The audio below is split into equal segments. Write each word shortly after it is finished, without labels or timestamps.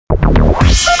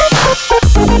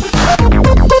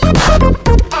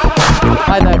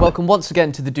Hi there, welcome once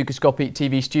again to the Dukascopy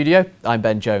TV studio. I'm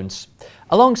Ben Jones.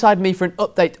 Alongside me for an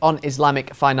update on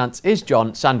Islamic finance is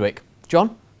John Sandwick.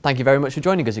 John, thank you very much for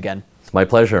joining us again. It's my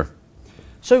pleasure.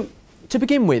 So, to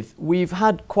begin with, we've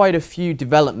had quite a few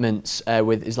developments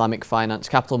with Islamic finance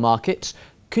capital markets.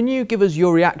 Can you give us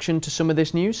your reaction to some of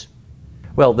this news?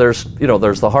 Well, there's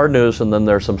the hard news and then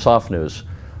there's some soft news.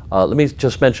 Let me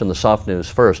just mention the soft news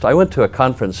first. I went to a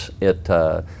conference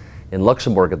in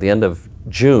Luxembourg at the end of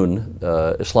June,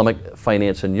 Islamic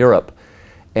Finance in Europe,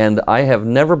 and I have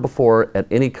never before at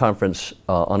any conference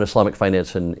on Islamic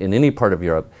finance in any part of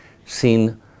Europe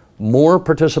seen more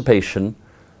participation,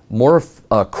 more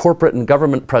corporate and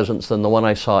government presence than the one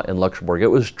I saw in Luxembourg. It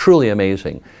was truly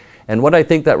amazing. And what I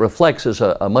think that reflects is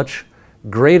a much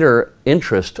greater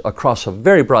interest across a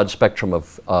very broad spectrum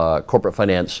of corporate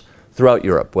finance throughout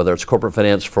Europe, whether it's corporate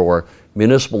finance for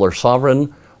municipal or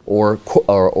sovereign or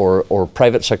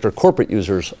private sector corporate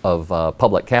users of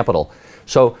public capital.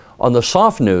 So on the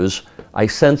soft news, I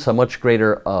sense a much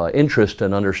greater interest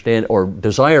and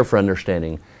desire for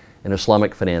understanding in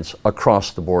Islamic finance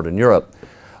across the board in Europe.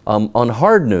 On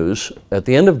hard news, at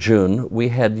the end of June, we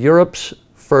had Europe's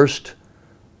first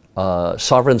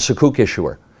sovereign sukuk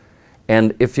issuer.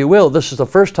 And if you will, this is the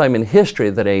first time in history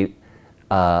that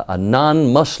a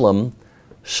non-Muslim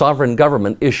sovereign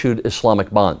government issued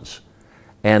Islamic bonds.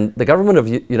 And the government of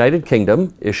United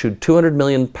Kingdom issued 200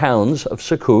 million pounds of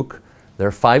sukuk.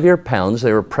 They're 5-year pounds.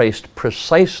 They were priced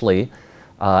precisely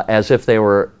as if they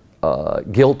were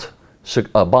gilt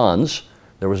bonds.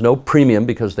 There was no premium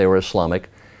because they were Islamic.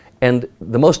 And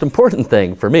the most important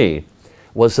thing for me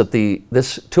was that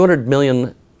this 200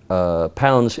 million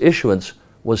pounds issuance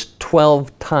was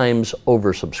 12 times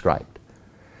oversubscribed.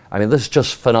 I mean, this is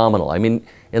just phenomenal. I mean,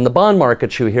 in the bond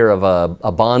markets, you hear of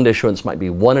a bond issuance might be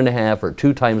 1.5 or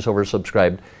 2 times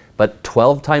oversubscribed, but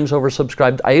 12 times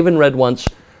oversubscribed. I even read once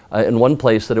in one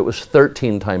place that it was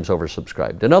 13 times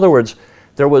oversubscribed. In other words,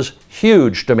 there was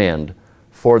huge demand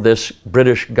for this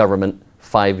British government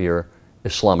 5-year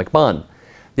Islamic bond.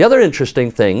 The other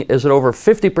interesting thing is that over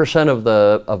 50% of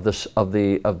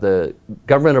the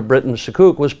government of Britain's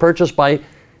sukuk was purchased by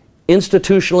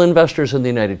institutional investors in the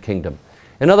United Kingdom.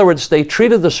 In other words, they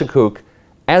treated the sukuk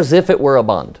as if it were a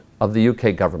bond of the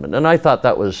UK government. And I thought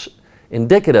that was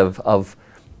indicative of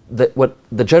what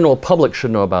the general public should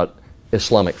know about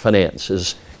Islamic finance,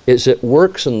 is it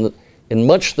works in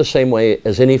much the same way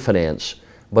as any finance,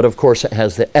 but of course it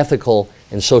has the ethical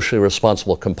and socially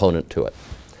responsible component to it.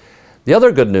 The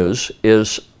other good news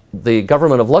is the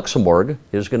government of Luxembourg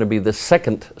is going to be the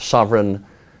second sovereign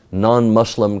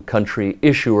non-Muslim country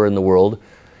issuer in the world.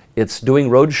 It's doing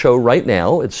roadshow right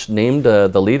now. It's named the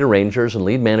lead arrangers and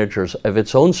lead managers of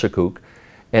its own sukuk,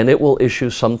 and it will issue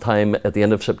sometime at the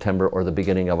end of September or the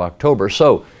beginning of October.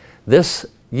 So this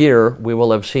year we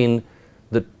will have seen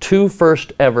the 2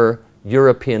 first ever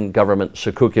European government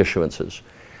sukuk issuances.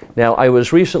 Now, I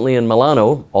was recently in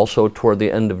Milano, also toward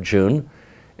the end of June,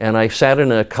 and I sat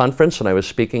in a conference and I was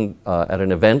speaking at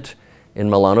an event in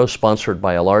Milano sponsored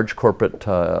by a large corporate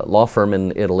law firm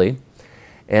in Italy.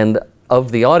 And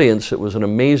of the audience, it was an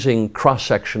amazing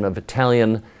cross-section of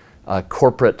Italian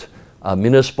corporate,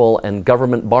 municipal, and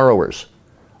government borrowers.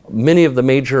 Many of the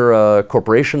major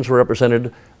corporations were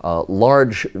represented.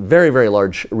 Large, very, very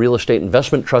large real estate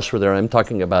investment trusts were there. I'm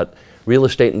talking about real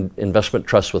estate investment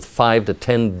trusts with 5 to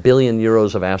 10 billion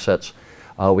euros of assets.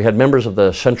 We had members of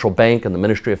the central bank and the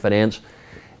Ministry of Finance.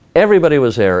 Everybody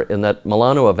was there in that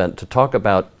Milano event to talk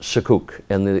about sukuk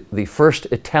and the first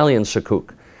Italian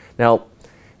sukuk. Now,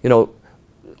 you know,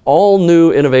 all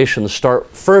new innovations start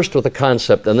first with a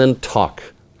concept and then talk.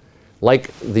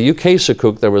 Like the UK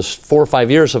sukuk, there was 4 or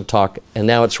 5 years of talk, and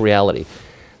now it's reality.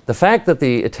 The fact that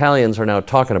the Italians are now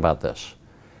talking about this,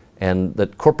 and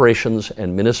that corporations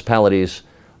and municipalities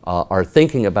are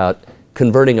thinking about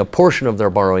converting a portion of their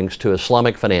borrowings to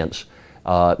Islamic finance,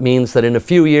 means that in a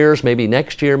few years, maybe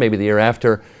next year, maybe the year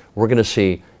after, we're going to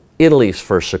see Italy's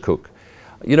first sukuk.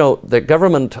 You know, the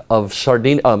government of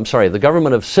the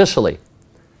government of Sicily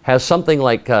has something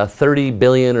like $30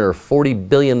 billion or $40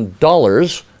 billion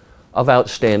of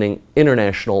outstanding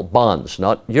international bonds,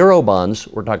 not euro bonds.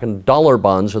 We're talking dollar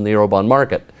bonds in the eurobond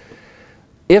market.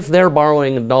 If they're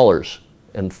borrowing in dollars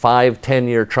and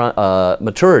 5-10-year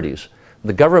maturities,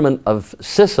 the government of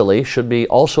Sicily should be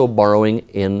also borrowing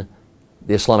in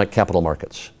the Islamic capital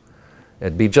markets.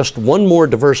 It'd be just one more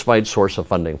diversified source of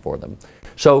funding for them.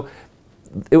 So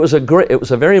it was a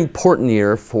very important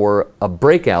year for a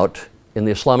breakout in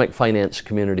the Islamic finance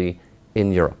community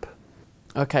in Europe.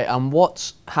 Okay, and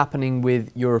what's happening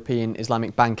with European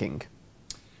Islamic banking?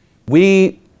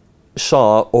 We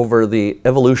saw over the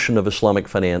evolution of Islamic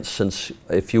finance since,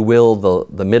 if you will,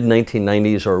 the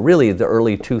mid-1990s or really the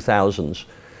early 2000s,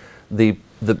 the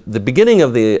beginning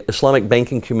of the Islamic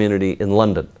banking community in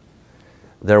London.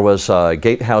 There was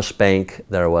Gatehouse Bank,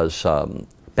 there was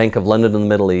Bank of London in the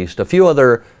Middle East, a few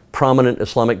other prominent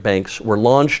Islamic banks were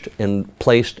launched and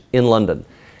placed in London.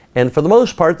 And for the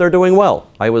most part, they're doing well.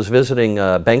 I was visiting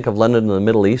Bank of London in the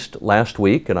Middle East last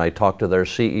week, and I talked to their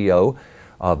CEO.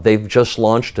 They've just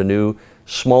launched a new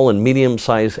small and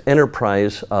medium-sized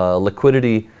enterprise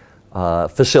liquidity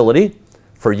facility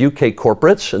for UK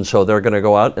corporates, and so they're going to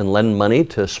go out and lend money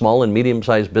to small and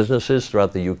medium-sized businesses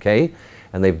throughout the UK,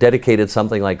 and they've dedicated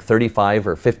something like 35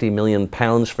 or 50 million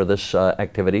pounds for this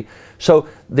activity. So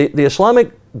the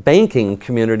Islamic banking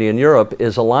community in Europe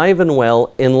is alive and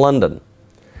well in London.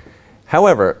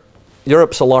 However,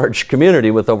 Europe's a large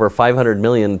community with over 500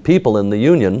 million people in the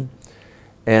Union,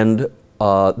 and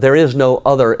there is no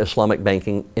other Islamic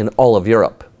banking in all of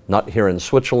Europe. Not here in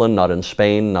Switzerland, not in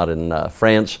Spain, not in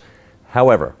France.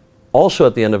 However, also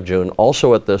at the end of June,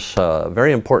 also at this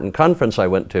very important conference I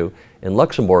went to in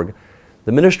Luxembourg,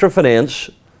 the Minister of Finance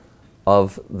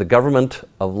of the government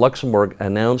of Luxembourg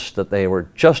announced that they were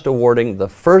just awarding the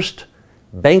first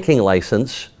banking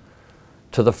license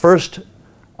to the first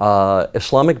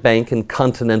Islamic bank in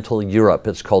continental Europe.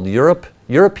 It's called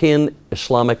European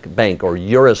Islamic Bank, or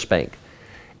Eurus Bank.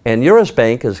 And Eurus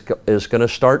Bank is going to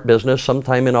start business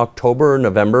sometime in October or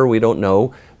November, we don't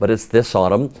know, but it's this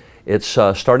autumn. It's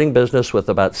starting business with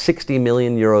about 60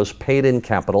 million euros paid in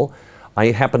capital. I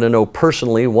happen to know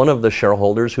personally one of the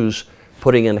shareholders who's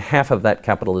putting in half of that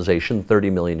capitalization, 30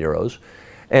 million euros.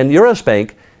 And Eurus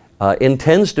Bank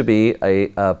intends to be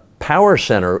a power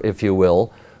center, if you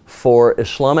will, for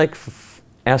Islamic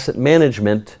asset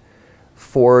management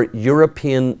for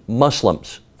European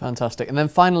Muslims. Fantastic. And then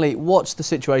finally, what's the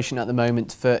situation at the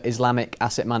moment for Islamic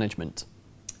asset management?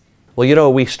 Well, you know,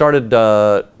 we started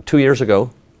 2 years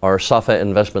ago our Safa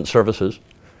Investment Services.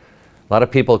 A lot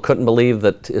of people couldn't believe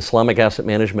that Islamic asset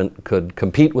management could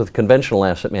compete with conventional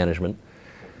asset management.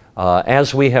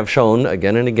 As we have shown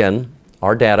again and again,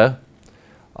 our data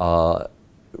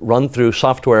run through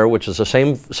software, which is the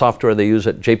same software they use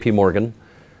at JP Morgan.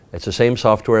 It's the same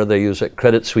software they use at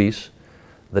Credit Suisse.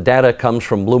 The data comes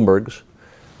from Bloomberg's.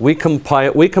 We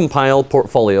compile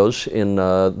portfolios in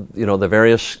the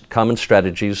various common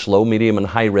strategies, low, medium, and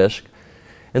high risk.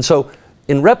 And so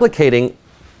in replicating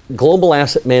global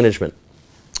asset management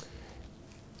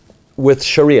with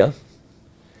Sharia,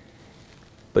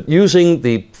 but using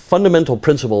the fundamental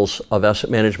principles of asset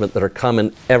management that are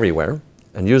common everywhere,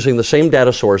 and using the same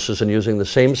data sources and using the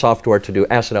same software to do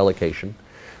asset allocation,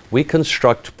 we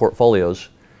construct portfolios.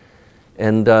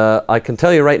 And I can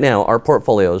tell you right now, our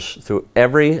portfolios through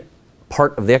every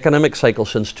part of the economic cycle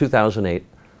since 2008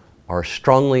 are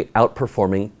strongly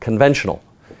outperforming conventional.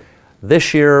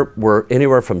 This year, we're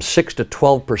anywhere from 6 to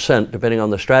 12%, depending on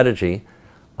the strategy,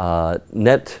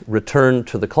 net return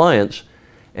to the clients.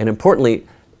 And importantly,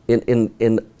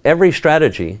 in every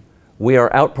strategy, we are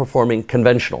outperforming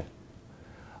conventional.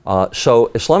 So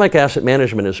Islamic asset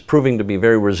management is proving to be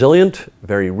very resilient,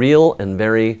 very real, and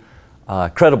very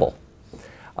credible.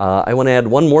 I want to add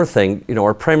one more thing. You know,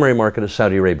 our primary market is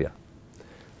Saudi Arabia.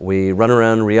 We run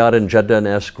around Riyadh and Jeddah and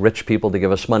ask rich people to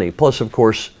give us money, plus, of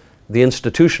course, the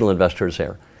institutional investors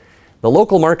there. The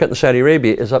local market in Saudi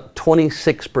Arabia is up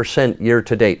 26% year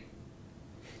to date.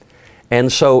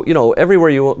 And so, you know,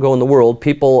 everywhere you go in the world,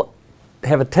 people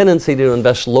have a tendency to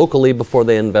invest locally before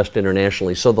they invest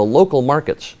internationally. So the local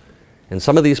markets in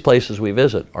some of these places we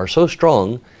visit are so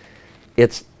strong,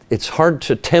 it's hard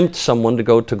to tempt someone to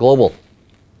go to global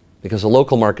because the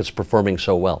local market's performing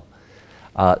so well.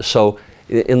 So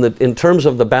in terms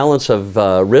of the balance of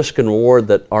risk and reward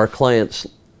that our clients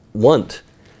want,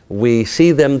 we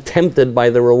see them tempted by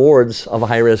the rewards of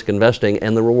high-risk investing,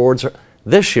 and the rewards,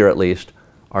 this year at least,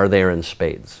 are there in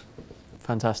spades.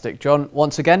 Fantastic. John,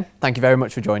 once again, thank you very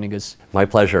much for joining us. My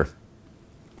pleasure.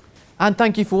 And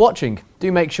thank you for watching.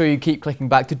 Do make sure you keep clicking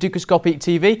back to Dukascopy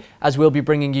TV, as we'll be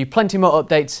bringing you plenty more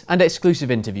updates and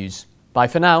exclusive interviews. Bye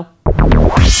for now.